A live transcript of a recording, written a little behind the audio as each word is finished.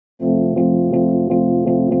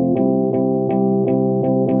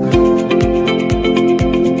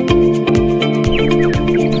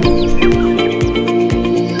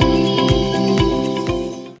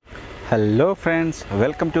Hello friends,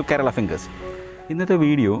 welcome to Kerala fingers. ഇന്നത്തെ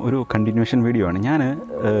video ഒരു continuation video ആണ്. ഞാൻ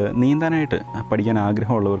നീന്താനായിട്ട് പഠിക്കാൻ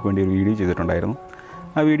ആഗ്രഹമുള്ളവർക്ക് വേണ്ടി ഒരു വീഡിയോ ചെയ്തിട്ടുണ്ടായിരുന്നു.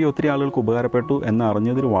 ആ വീഡിയോ ഒത്തിരി ആളുകൾക്ക് ഉപകാരപ്പെട്ടു എന്ന്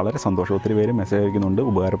അറിഞ്ഞതിൽ വളരെ സന്തോഷം. ഒത്തിരി പേര് മെസ്സേജ് അയക്കുന്നുണ്ട്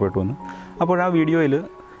ഉപകാരപ്പെട്ടു എന്ന്. അപ്പോൾ ആ വീഡിയോയിൽ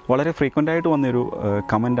വളരെ ഫ്രീക്വൻ്റായിട്ട് വന്നൊരു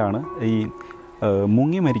കമൻ്റാണ് ഈ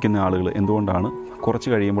മുങ്ങി മരിക്കുന്ന ആളുകൾ എന്തുകൊണ്ടാണ്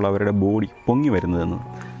കുറച്ച് കഴിയുമ്പോൾ അവരുടെ ബോഡി പൊങ്ങി വരുന്നതെന്ന്.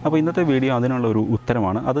 അപ്പോൾ ഇന്നത്തെ വീഡിയോ അതിനുള്ള ഒരു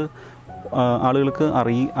ഉത്തരമാണ്. അത് ആളുകൾക്ക്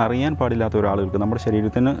അറിയാൻ പാടില്ലാത്ത ഒരാളുകൾക്ക്, നമ്മുടെ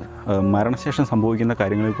ശരീരത്തിന് മരണശേഷം സംഭവിക്കുന്ന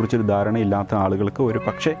കാര്യങ്ങളെക്കുറിച്ചൊരു ധാരണയില്ലാത്ത ആളുകൾക്ക് ഒരു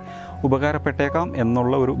പക്ഷേ ഉപകാരപ്പെട്ടേക്കാം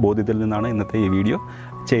എന്നുള്ള ഒരു ബോധ്യത്തിൽ നിന്നാണ് ഇന്നത്തെ ഈ വീഡിയോ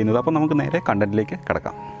ചെയ്യുന്നത്. അപ്പോൾ നമുക്ക് നേരെ കണ്ടൻറ്റിലേക്ക്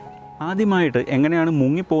കിടക്കാം. ആദ്യമായിട്ട് എങ്ങനെയാണ്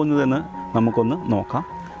മുങ്ങിപ്പോകുന്നതെന്ന് നമുക്കൊന്ന് നോക്കാം.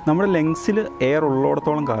 നമ്മുടെ ലങ്സിൽ എയർ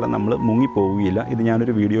ഉള്ളിടത്തോളം കാലം നമ്മൾ മുങ്ങിപ്പോവുകയില്ല. ഇത്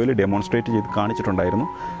ഞാനൊരു വീഡിയോയിൽ ഡെമോൺസ്ട്രേറ്റ് ചെയ്ത് കാണിച്ചിട്ടുണ്ടായിരുന്നു.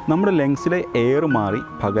 നമ്മുടെ ലങ്സിലെ എയർ മാറി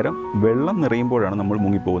പകരം വെള്ളം നിറയുമ്പോഴാണ് നമ്മൾ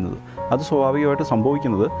മുങ്ങിപ്പോകുന്നത്. അത് സ്വാഭാവികമായിട്ട്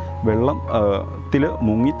സംഭവിക്കുന്നത് വെള്ളത്തിൽ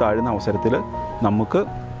മുങ്ങി താഴുന്ന അവസരത്തിൽ നമുക്ക്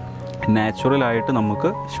നാച്ചുറലായിട്ട്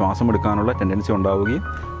നമുക്ക് ശ്വാസം എടുക്കാനുള്ള ടെൻഡൻസി ഉണ്ടാവുകയും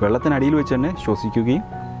വെള്ളത്തിനടിയിൽ വെച്ച് തന്നെ ശ്വസിക്കുകയും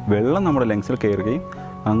വെള്ളം നമ്മുടെ ലങ്സിൽ കയറുകയും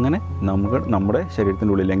അങ്ങനെ നമ്മുടെ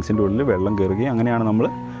ശരീരത്തിൻ്റെ ഉള്ളിൽ ലങ്സിൻ്റെ ഉള്ളിൽ വെള്ളം കയറുകയും അങ്ങനെയാണ് നമ്മൾ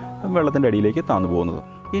വെള്ളത്തിൻ്റെ അടിയിലേക്ക് താഴ്ന്നു പോകുന്നത്.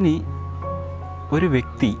 ഇനി ഒരു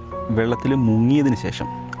വ്യക്തി വെള്ളത്തിൽ മുങ്ങിയതിന് ശേഷം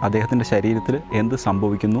അദ്ദേഹത്തിൻ്റെ ശരീരത്തിൽ എന്ത്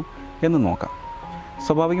സംഭവിക്കുന്നു എന്ന് നോക്കാം.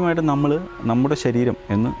 സ്വാഭാവികമായിട്ടും നമ്മുടെ ശരീരം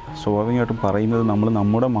എന്ന് സ്വാഭാവികമായിട്ടും പറയുന്നത്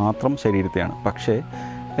നമ്മുടെ മാത്രം ശരീരത്തെയാണ്. പക്ഷേ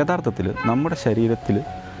യഥാർത്ഥത്തിൽ നമ്മുടെ ശരീരത്തിൽ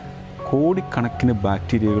കോടിക്കണക്കിന്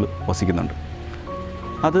ബാക്ടീരിയകൾ വസിക്കുന്നുണ്ട്.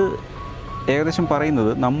 അത് ഏകദേശം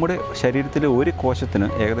പറയുന്നത് നമ്മുടെ ശരീരത്തിലെ ഒരു കോശത്തിന്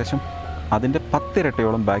ഏകദേശം അതിൻ്റെ 10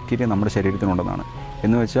 ഇരട്ടിയോളം ബാക്ടീരിയ നമ്മുടെ ശരീരത്തിനുണ്ടെന്നാണ്.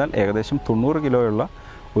 എന്ന് വെച്ചാൽ ഏകദേശം 90 കിലോയുള്ള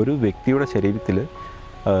ഒരു വ്യക്തിയുടെ ശരീരത്തിൽ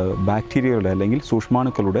ബാക്ടീരിയകളുടെ അല്ലെങ്കിൽ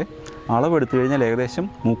സൂക്ഷ്മാണുക്കളുടെ അളവെടുത്തു കഴിഞ്ഞാൽ ഏകദേശം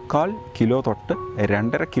 3/4 കിലോ തൊട്ട്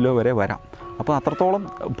 2.5 കിലോ വരെ വരാം. അപ്പോൾ അത്രത്തോളം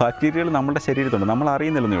ബാക്ടീരിയകൾ നമ്മുടെ ശരീരത്തുണ്ട്, നമ്മൾ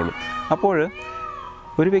അറിയുന്നില്ലെന്നേ ഉള്ളൂ. അപ്പോൾ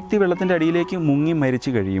ഒരു വ്യക്തി വെള്ളത്തിൻ്റെ അടിയിലേക്ക് മുങ്ങി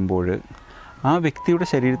മരിച്ചു കഴിയുമ്പോൾ ആ വ്യക്തിയുടെ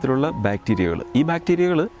ശരീരത്തിലുള്ള ഈ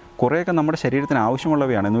ബാക്ടീരിയകൾ കുറേയൊക്കെ നമ്മുടെ ശരീരത്തിന്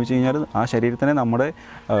ആവശ്യമുള്ളവയാണ്. എന്ന് വെച്ച് കഴിഞ്ഞാൽ ആ ശരീരത്തിനെ നമ്മുടെ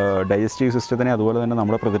ഡൈജസ്റ്റീവ് സിസ്റ്റത്തിനെ അതുപോലെ തന്നെ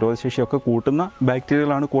നമ്മുടെ പ്രതിരോധശേഷിയൊക്കെ കൂട്ടുന്ന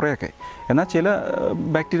ബാക്ടീരിയകളാണ് കുറേയൊക്കെ. എന്നാൽ ചില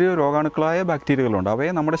ബാക്ടീരിയ രോഗാണുക്കളായ ബാക്ടീരിയകളുണ്ട്.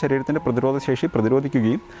 അവയെ നമ്മുടെ ശരീരത്തിൻ്റെ പ്രതിരോധശേഷി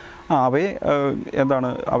പ്രതിരോധിക്കുകയും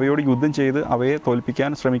അവയോട് യുദ്ധം ചെയ്ത് അവയെ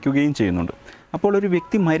തോൽപ്പിക്കാൻ ശ്രമിക്കുകയും ചെയ്യുന്നുണ്ട്. അപ്പോൾ ഒരു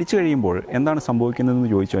വ്യക്തി മരിച്ചു കഴിയുമ്പോൾ എന്താണ് സംഭവിക്കുന്നതെന്ന്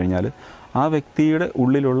ചോദിച്ചു കഴിഞ്ഞാൽ ആ വ്യക്തിയുടെ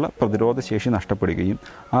ഉള്ളിലുള്ള പ്രതിരോധശേഷി നഷ്ടപ്പെടുകയും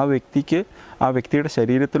ആ വ്യക്തിയുടെ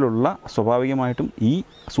ശരീരത്തിലുള്ള സ്വാഭാവികമായിട്ടും ഈ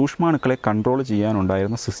സൂക്ഷ്മാണുക്കളെ കൺട്രോൾ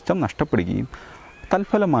ചെയ്യാനുണ്ടായിരുന്ന സിസ്റ്റം നഷ്ടപ്പെടുകയും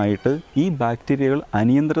തൽഫലമായിട്ട് ഈ ബാക്ടീരിയകൾ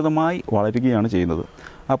അനിയന്ത്രിതമായി വളരുകയാണ് ചെയ്യുന്നത്.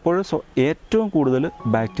 അപ്പോൾ ഏറ്റവും കൂടുതൽ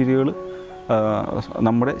ബാക്ടീരിയകൾ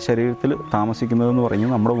നമ്മുടെ ശരീരത്തിൽ താമസിക്കുന്നതെന്ന്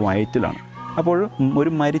പറയുന്നത് നമ്മുടെ വയറ്റിലാണ്. അപ്പോൾ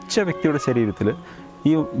ഒരു മരിച്ച വ്യക്തിയുടെ ശരീരത്തിൽ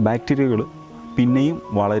ഈ ബാക്ടീരിയകൾ പിന്നെയും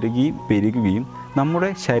വളരുകയും പെരുകുകയും നമ്മുടെ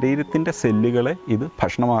ശരീരത്തിൻ്റെ സെല്ലുകളെ ഇത്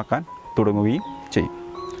ഭക്ഷണമാക്കാൻ തുടങ്ങുകയും ചെയ്യും.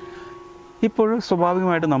 ഇപ്പോൾ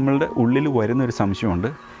സ്വാഭാവികമായിട്ട് നമ്മളുടെ ഉള്ളിൽ വരുന്നൊരു സംശയമുണ്ട്.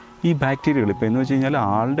 ഈ ബാക്ടീരിയകൾ ഇപ്പോൾ എന്ന് വെച്ച് കഴിഞ്ഞാൽ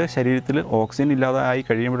ആളുടെ ശരീരത്തിൽ ഓക്സിജൻ ഇല്ലാതായി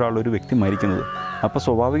കഴിയുമ്പോഴാണ് ഒരു വ്യക്തി മരിക്കുന്നത്. അപ്പോൾ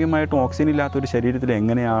സ്വാഭാവികമായിട്ടും ഓക്സിജൻ ഇല്ലാത്തൊരു ശരീരത്തിൽ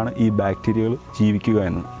എങ്ങനെയാണ് ഈ ബാക്ടീരിയകൾ ജീവിക്കുക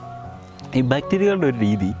എന്ന്. ഈ ബാക്ടീരിയകളുടെ ഒരു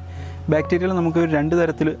രീതി, ബാക്ടീരിയകൾ നമുക്ക് 2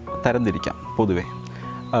 തരത്തിൽ തരംതിരിക്കാം പൊതുവേ.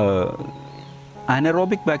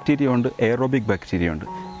 അനറോബിക് ബാക്ടീരിയ ഉണ്ട്, എയറോബിക് ബാക്ടീരിയ ഉണ്ട്.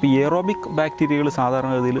 ഇപ്പോൾ ഈ എയറോബിക് ബാക്ടീരിയകൾ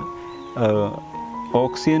സാധാരണഗതിയിൽ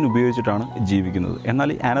ഓക്സിജൻ ഉപയോഗിച്ചിട്ടാണ് ജീവിക്കുന്നത്. എന്നാൽ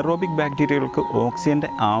ഈ അനറോബിക് ബാക്ടീരിയകൾക്ക് ഓക്സിജൻ്റെ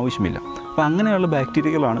ആവശ്യമില്ല. അപ്പോൾ അങ്ങനെയുള്ള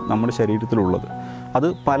ബാക്ടീരിയകളാണ് നമ്മുടെ ശരീരത്തിലുള്ളത്. അത്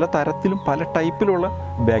പല തരത്തിലും പല ടൈപ്പിലുള്ള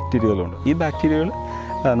ബാക്ടീരിയകളുണ്ട്. ഈ ബാക്ടീരിയകൾ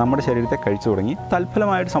നമ്മുടെ ശരീരത്തെ കഴിച്ചു തുടങ്ങി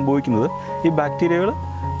തൽഫലമായിട്ട് സംഭവിക്കുന്നത് ഈ ബാക്ടീരിയകൾ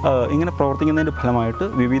ഇങ്ങനെ പ്രവർത്തിക്കുന്നതിൻ്റെ ഫലമായിട്ട്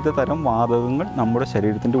വിവിധ തരം വാതകങ്ങൾ നമ്മുടെ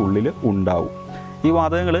ശരീരത്തിൻ്റെ ഉള്ളിൽ ഉണ്ടാവും. ഈ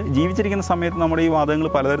വാതകങ്ങൾ ജീവിച്ചിരിക്കുന്ന സമയത്ത് നമ്മുടെ ഈ വാതകങ്ങൾ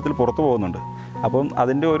പലതരത്തിൽ പുറത്തു പോകുന്നുണ്ട്. അപ്പം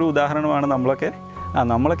അതിൻ്റെ ഒരു ഉദാഹരണമാണ് നമ്മളൊക്കെ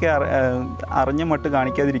അറിഞ്ഞ മട്ട്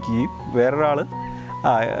കാണിക്കാതിരിക്കുകയും വേറൊരാൾ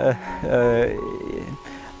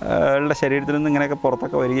ളുടെ ശരീരത്തിൽ നിന്ന് ഇങ്ങനെയൊക്കെ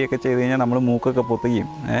പുറത്തൊക്കെ വരികയൊക്കെ ചെയ്ത് കഴിഞ്ഞാൽ നമ്മൾ മൂക്കൊക്കെ പൊത്തുകയും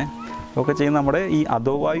ഒക്കെ ചെയ്യുന്ന നമ്മുടെ ഈ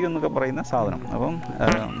അധോവായു എന്നൊക്കെ പറയുന്ന സാധനം. അപ്പം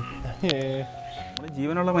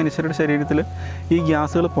ജീവനുള്ള മനുഷ്യരുടെ ശരീരത്തിൽ ഈ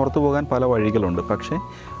ഗ്യാസുകൾ പുറത്തു പോകാൻ പല വഴികളുണ്ട്. പക്ഷേ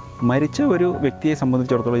മരിച്ച ഒരു വ്യക്തിയെ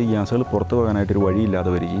സംബന്ധിച്ചിടത്തോളം ഈ ഗ്യാസുകൾ പുറത്തു പോകാനായിട്ടൊരു വഴിയില്ലാതെ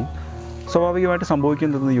വരികയും സ്വാഭാവികമായിട്ട്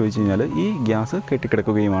സംഭവിക്കുന്നതെന്ന് ചോദിച്ചു കഴിഞ്ഞാൽ ഈ ഗ്യാസ്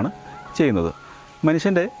കെട്ടിക്കിടക്കുകയുമാണ് ചെയ്യുന്നത്.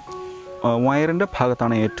 മനുഷ്യൻ്റെ വയറിൻ്റെ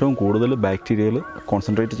ഭാഗത്താണ് ഏറ്റവും കൂടുതൽ ബാക്ടീരിയകൾ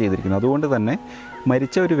കോൺസെൻട്രേറ്റ് ചെയ്തിരിക്കുന്നത്. അതുകൊണ്ട് തന്നെ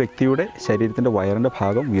മരിച്ച ഒരു വ്യക്തിയുടെ ശരീരത്തിൻ്റെ വയറിൻ്റെ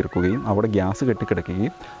ഭാഗം വീർക്കുകയും അവിടെ ഗ്യാസ്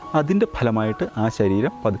കെട്ടിക്കിടക്കുകയും അതിൻ്റെ ഫലമായിട്ട് ആ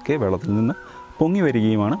ശരീരം പതുക്കെ വെള്ളത്തിൽ നിന്ന് പൊങ്ങി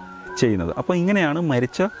വരികയുമാണ് ചെയ്യുന്നത്. അപ്പോൾ ഇങ്ങനെയാണ്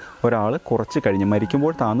മരിച്ച ഒരാൾ കുറച്ച് കഴിഞ്ഞ്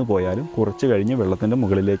മരിക്കുമ്പോൾ താന്നു പോയാലും കുറച്ച് കഴിഞ്ഞ് വെള്ളത്തിൻ്റെ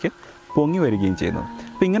മുകളിലേക്ക് പൊങ്ങി വരികയും ചെയ്യുന്നത്.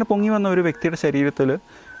 അപ്പോൾ ഇങ്ങനെ പൊങ്ങി വന്ന ഒരു വ്യക്തിയുടെ ശരീരത്തിൽ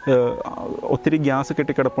ഒത്തിരി ഗ്യാസ്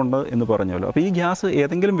കെട്ടിക്കിടപ്പുണ്ട് എന്ന് പറഞ്ഞല്ലോ. അപ്പോൾ ഈ ഗ്യാസ്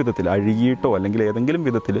ഏതെങ്കിലും വിധത്തിൽ അഴുകിയിട്ടോ അല്ലെങ്കിൽ ഏതെങ്കിലും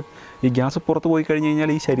വിധത്തിൽ ഈ ഗ്യാസ് പുറത്ത് പോയി കഴിഞ്ഞ്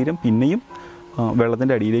കഴിഞ്ഞാൽ ഈ ശരീരം പിന്നെയും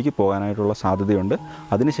വെള്ളത്തിൻ്റെ അടിയിലേക്ക് പോകാനായിട്ടുള്ള സാധ്യതയുണ്ട്.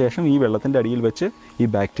 അതിനുശേഷം ഈ വെള്ളത്തിൻ്റെ അടിയിൽ വെച്ച് ഈ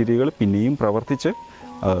ബാക്ടീരിയകൾ പിന്നെയും പ്രവർത്തിച്ച്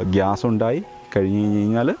ഗ്യാസ് ഉണ്ടായി കഴിഞ്ഞ്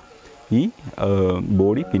കഴിഞ്ഞാൽ ഈ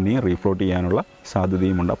ബോഡി പിന്നെയും റീഫ്ലോട്ട് ചെയ്യാനുള്ള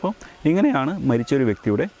സാധ്യതയുമുണ്ട്. അപ്പോൾ ഇങ്ങനെയാണ് മരിച്ചൊരു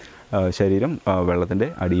വ്യക്തിയുടെ ശരീരം വെള്ളത്തിൻ്റെ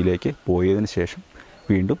അടിയിലേക്ക് പോയതിന് ശേഷം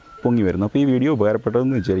വീണ്ടും പൊങ്ങി വരുന്നു. അപ്പോൾ ഈ വീഡിയോ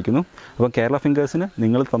ഉപകാരപ്പെട്ടതെന്ന് വിചാരിക്കുന്നു. അപ്പോൾ കേരള ഫിംഗേഴ്സിന്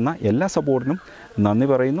നിങ്ങൾ തന്ന എല്ലാ സപ്പോർട്ടിനും നന്ദി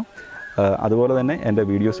പറയുന്നു. അതുപോലെ തന്നെ എൻ്റെ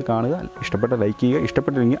വീഡിയോസ് കാണുക, ഇഷ്ടപ്പെട്ട ലൈക്ക് ചെയ്യുക,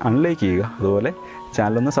 ഇഷ്ടപ്പെട്ടില്ലെങ്കിൽ അൺലൈക്ക് ചെയ്യുക. അതുപോലെ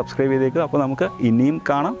ചാനലൊന്ന് സബ്സ്ക്രൈബ് ചെയ്തേക്കുക. അപ്പോൾ നമുക്ക് ഇനിയും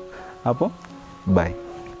കാണാം. അപ്പോൾ ബൈ.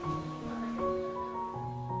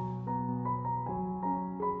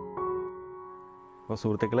 അപ്പോൾ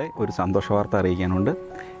സുഹൃത്തുക്കളെ, ഒരു സന്തോഷ വാർത്ത അറിയിക്കാനുണ്ട്.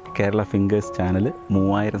 കേരള ഫിംഗേഴ്സ് ചാനൽ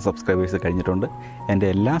 3000 സബ്സ്ക്രൈബേഴ്സ് കഴിഞ്ഞിട്ടുണ്ട്. എൻ്റെ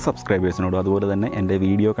എല്ലാ സബ്സ്ക്രൈബേഴ്സിനോടും അതുപോലെ തന്നെ എൻ്റെ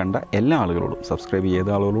വീഡിയോ കണ്ട എല്ലാ ആളുകളോടും, സബ്സ്ക്രൈബ് ചെയ്ത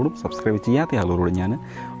ആളുകളോടും സബ്സ്ക്രൈബ് ചെയ്യാത്ത ആളുകളോടും ഞാൻ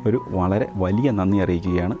ഒരു വളരെ വലിയ നന്ദി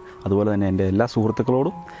അറിയിക്കുകയാണ്. അതുപോലെ തന്നെ എൻ്റെ എല്ലാ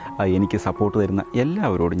സുഹൃത്തുക്കളോടും എനിക്ക് സപ്പോർട്ട് തരുന്ന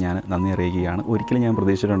എല്ലാവരോടും ഞാൻ നന്ദി അറിയിക്കുകയാണ്. ഒരിക്കലും ഞാൻ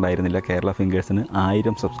പ്രതീക്ഷിച്ചിട്ടുണ്ടായിരുന്നില്ല കേരള ഫിംഗേഴ്സിന്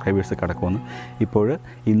 1000 സബ്സ്ക്രൈബേഴ്സ് കടക്കുമെന്ന്. ഇപ്പോൾ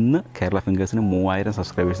ഇന്ന് കേരള ഫിംഗേഴ്സിന് 3000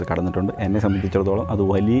 സബ്സ്ക്രൈബേഴ്സ് കടന്നിട്ടുണ്ട്. എന്നെ സംബന്ധിച്ചിടത്തോളം അത്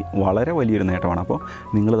വളരെ വലിയൊരു നേട്ടമാണ്. അപ്പോൾ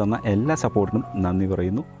നിങ്ങൾ തന്ന എല്ലാ സപ്പോർട്ടിനും നന്ദി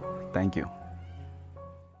പറയുന്നു. Thank you.